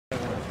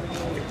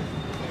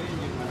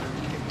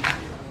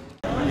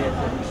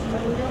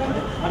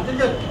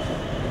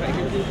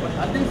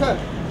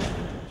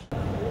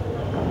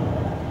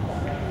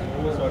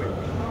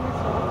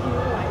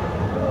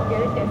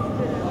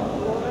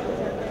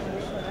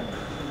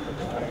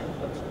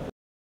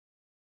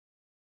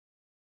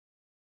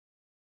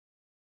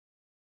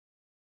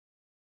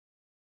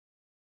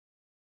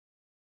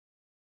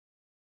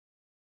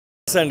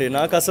అండి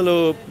నాకు అసలు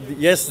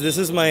yes this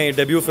is my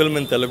debut film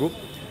in Telugu.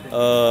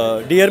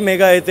 Dear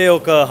Megha అయితే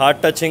ఒక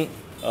heart touching,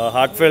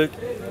 heart felt,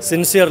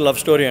 sincere love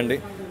story అండి.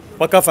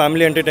 పక్కా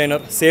ఫ్యామిలీ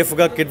ఎంటర్టైనర్,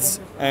 సేఫ్గా కిడ్స్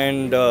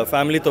అండ్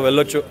ఫ్యామిలీతో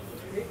వెళ్ళొచ్చు.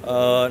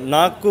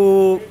 నాకు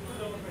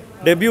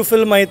డెబ్యూ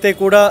ఫిల్మ్ అయితే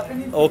కూడా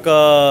ఒక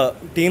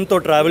టీంతో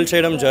ట్రావెల్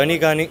చేయడం జర్నీ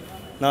కానీ,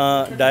 నా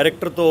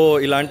డైరెక్టర్తో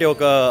ఇలాంటి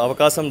ఒక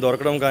అవకాశం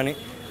దొరకడం కానీ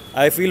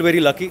I feel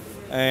very lucky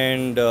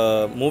and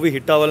movie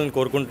hit అవ్వాలని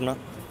కోరుకుంటున్నా.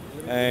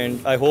 And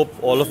I hope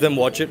all of them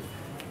watch it.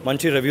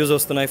 Manchi reviews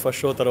vastunnayi first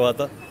show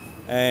tarvata,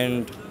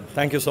 and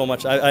thank you so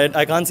much.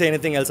 I can't say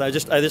anything else.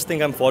 I just think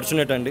I'm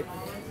fortunate andi.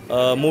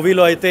 Movie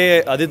lo aithe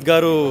Adith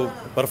garu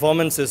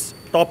performance is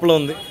top lo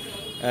undi,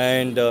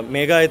 and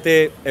Megha aithe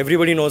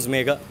everybody knows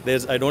Megha.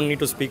 I don't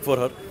need to speak for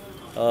her.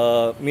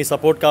 Me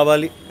support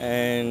kavali,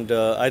 and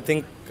I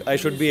think I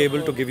should be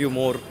able to give you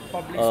more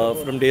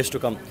from days to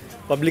come.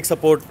 Public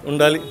support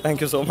undali. Thank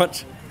you so much,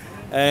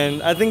 and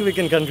I think we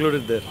can conclude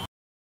it there.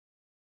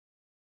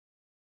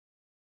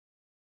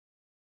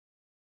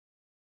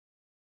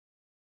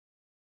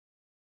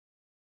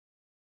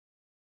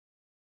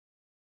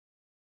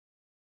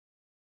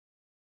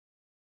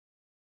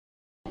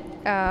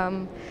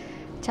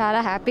 చాలా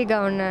హ్యాపీగా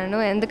ఉన్నాను,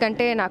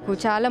 ఎందుకంటే నాకు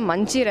చాలా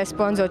మంచి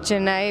response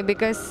వచ్చినాయి.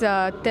 Because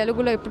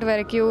తెలుగులో ఇప్పటి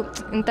వరకు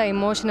ఇంత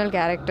ఎమోషనల్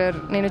క్యారెక్టర్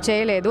నేను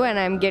చేయలేదు,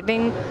 and I'm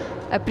getting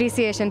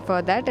appreciation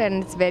for that, and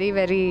it's very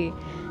very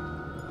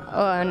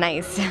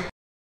nice.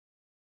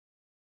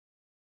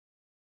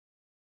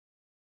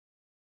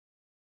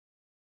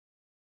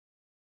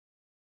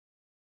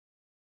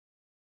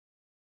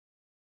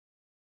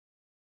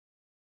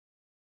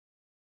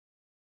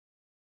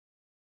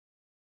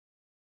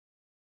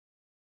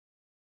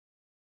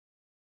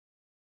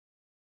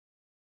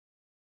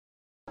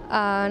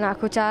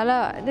 నాకు చాలా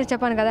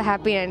చెప్పాను కదా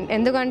హ్యాపీ అండ్,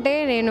 ఎందుకంటే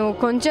నేను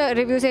కొంచెం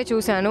రివ్యూసే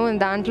చూశాను,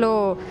 దాంట్లో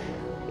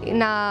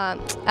నా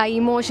ఆ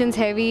ఇమోషన్స్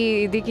హెవీ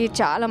ఇదికి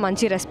చాలా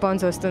మంచి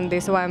రెస్పాన్స్ వస్తుంది.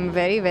 So I'm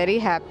very very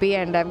happy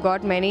and I've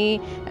got many,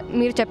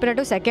 మీరు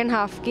చెప్పినట్టు second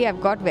హాఫ్కి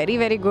I've got very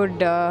very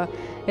good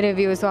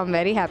reviews. So I'm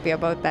very happy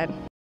about that.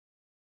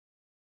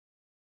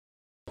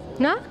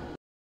 నా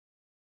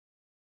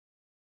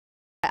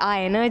ఆ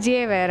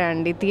ఎనర్జీయే వేరే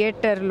అండి.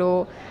 థియేటర్లో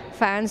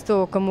ఫ్యాన్స్తో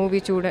ఒక మూవీ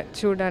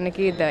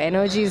చూడడానికి the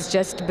energy is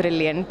just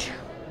brilliant.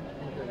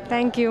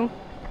 Thank you.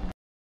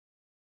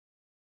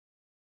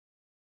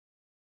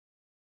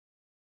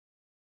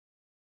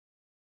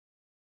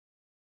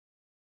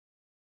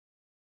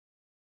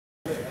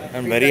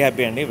 I'm very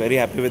happy అండి, very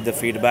happy with the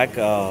feedback.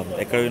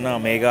 ఎక్కడైనా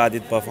మేఘా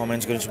ఆదిత్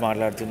పర్ఫార్మెన్స్ గురించి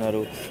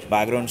మాట్లాడుతున్నారు,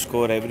 బ్యాక్గ్రౌండ్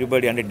స్కోర్,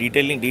 ఎవ్రీబడి అంటే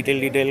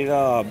డీటెయిల్గా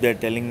they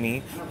are telling me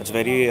it's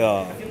very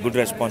good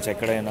response.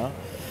 ఎక్కడైనా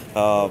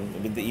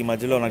ఈ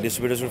మధ్యలో నా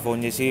డిస్ట్రిబ్యూటర్స్ కూడా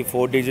ఫోన్ చేసి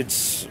 4 digits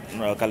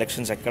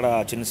కలెక్షన్స్ ఎక్కడ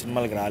చిన్న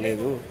సినిమాలకు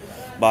రాలేదు,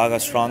 బాగా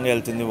స్ట్రాంగ్గా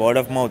వెళ్తుంది, వర్డ్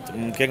ఆఫ్ మౌత్,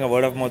 ముఖ్యంగా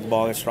వర్డ్ ఆఫ్ మౌత్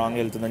బాగా స్ట్రాంగ్గా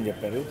వెళ్తుందని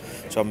చెప్పారు.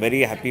 So I'm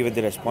very happy with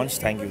the response.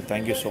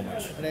 Thank you so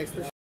much.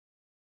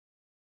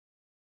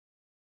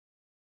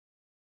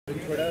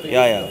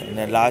 Yeah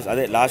నేను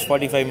లాస్ట్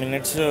 45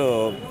 minutes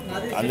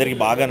అందరికీ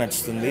బాగా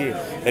నచ్చుతుంది,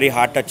 వెరీ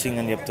హార్ట్ టచింగ్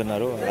అని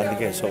చెప్తున్నారు,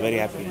 అందుకే సో వెరీ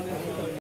హ్యాపీ.